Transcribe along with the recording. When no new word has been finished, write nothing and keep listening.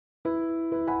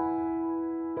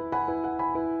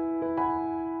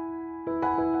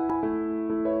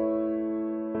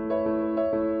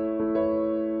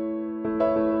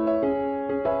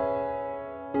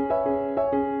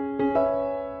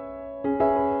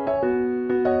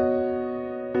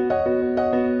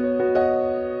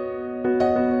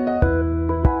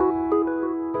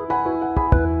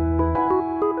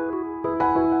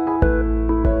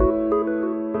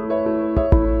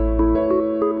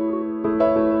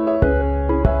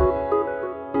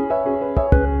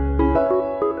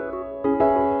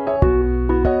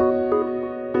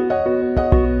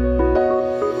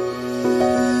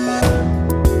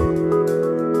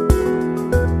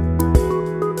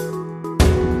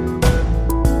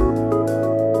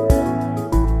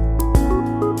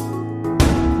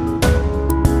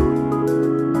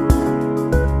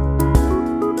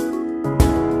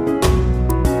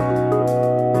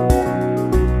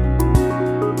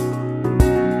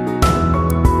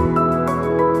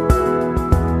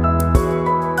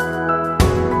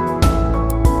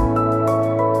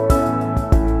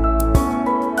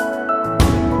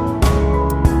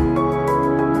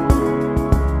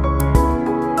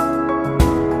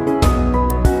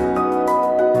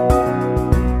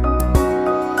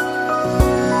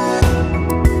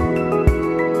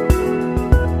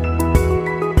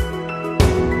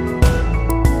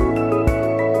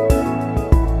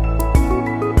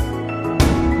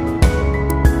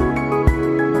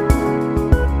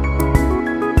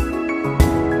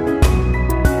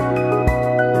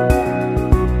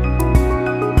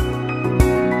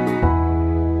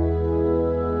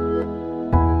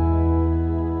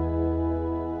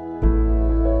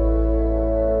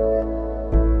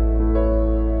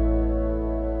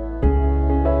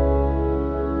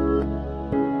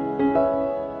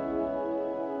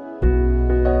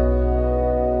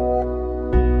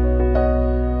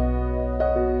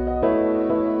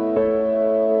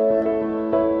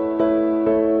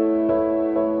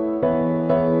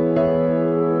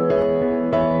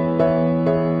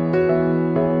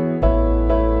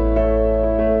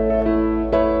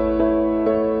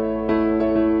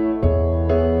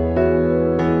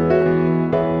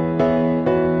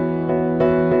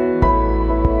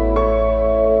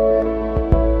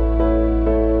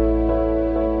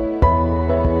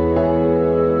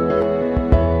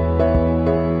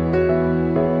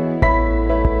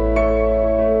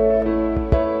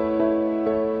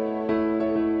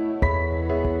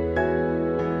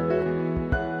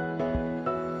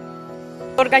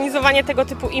Organizowanie tego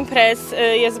typu imprez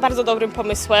jest bardzo dobrym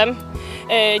pomysłem.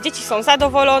 Dzieci są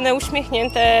zadowolone,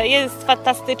 uśmiechnięte, jest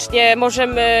fantastycznie,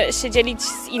 możemy się dzielić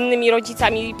z innymi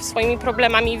rodzicami swoimi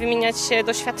problemami, wymieniać się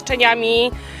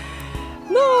doświadczeniami.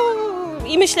 No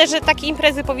i myślę, że takie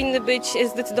imprezy powinny być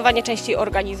zdecydowanie częściej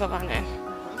organizowane,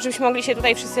 żebyśmy mogli się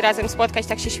tutaj wszyscy razem spotkać,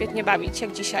 tak się świetnie bawić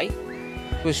jak dzisiaj.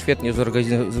 Świetnie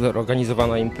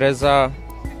zorganizowana impreza.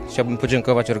 Chciałbym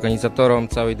podziękować organizatorom,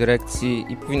 całej dyrekcji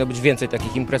i powinno być więcej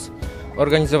takich imprez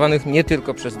organizowanych nie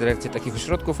tylko przez dyrekcję takich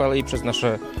ośrodków, ale i przez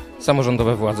nasze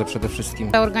samorządowe władze przede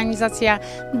wszystkim. Ta organizacja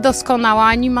doskonała,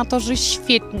 animatorzy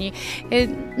świetni.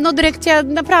 No dyrekcja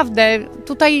naprawdę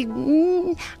tutaj,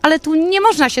 ale tu nie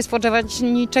można się spodziewać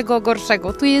niczego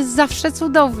gorszego. Tu jest zawsze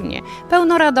cudownie,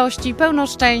 pełno radości, pełno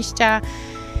szczęścia.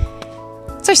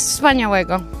 Coś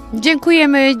wspaniałego.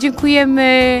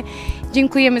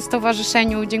 Dziękujemy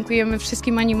stowarzyszeniu, dziękujemy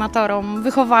wszystkim animatorom,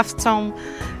 wychowawcom,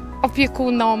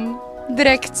 opiekunom,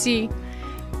 dyrekcji,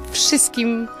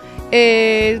 wszystkim,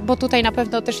 bo tutaj na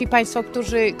pewno też i Państwo,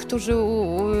 którzy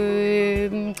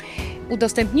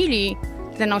udostępnili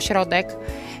ten ośrodek,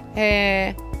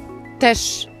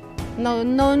 też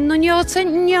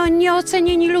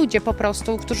nieocenieni ludzie po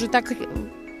prostu, którzy tak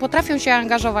potrafią się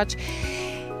angażować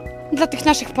dla tych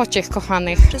naszych pociech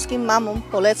kochanych. Wszystkim mamom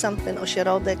polecam ten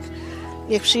ośrodek.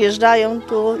 Niech przyjeżdżają,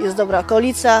 tu jest dobra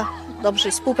okolica,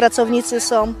 dobrzy współpracownicy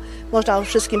są, można o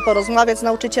wszystkim porozmawiać z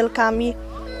nauczycielkami.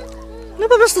 No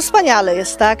po prostu wspaniale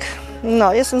jest, tak?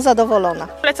 No, jestem zadowolona.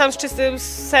 Polecam z czystym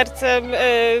sercem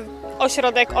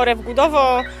ośrodek Orew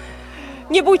Gudowo.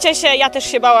 Nie bójcie się, ja też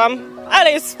się bałam,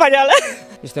 ale jest wspaniale.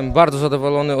 Jestem bardzo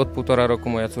zadowolony, od 1,5 roku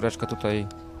moja córeczka tutaj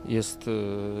jest,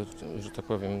 że tak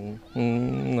powiem,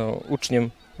 no,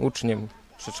 uczniem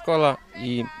przedszkola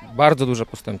i bardzo duże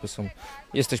postępy są.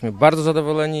 Jesteśmy bardzo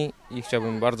zadowoleni i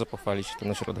chciałbym bardzo pochwalić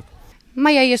ten ośrodek.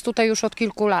 Maja jest tutaj już od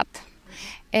kilku lat.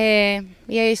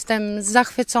 Ja jestem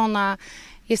zachwycona,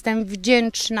 jestem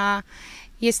wdzięczna,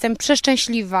 jestem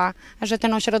przeszczęśliwa, że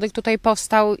ten ośrodek tutaj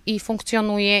powstał i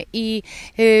funkcjonuje i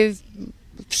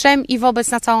wszem i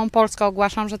wobec na całą Polskę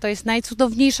ogłaszam, że to jest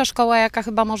najcudowniejsza szkoła, jaka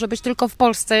chyba może być tylko w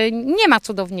Polsce. Nie ma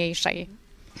cudowniejszej.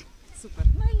 Super,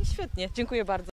 no i świetnie, dziękuję bardzo.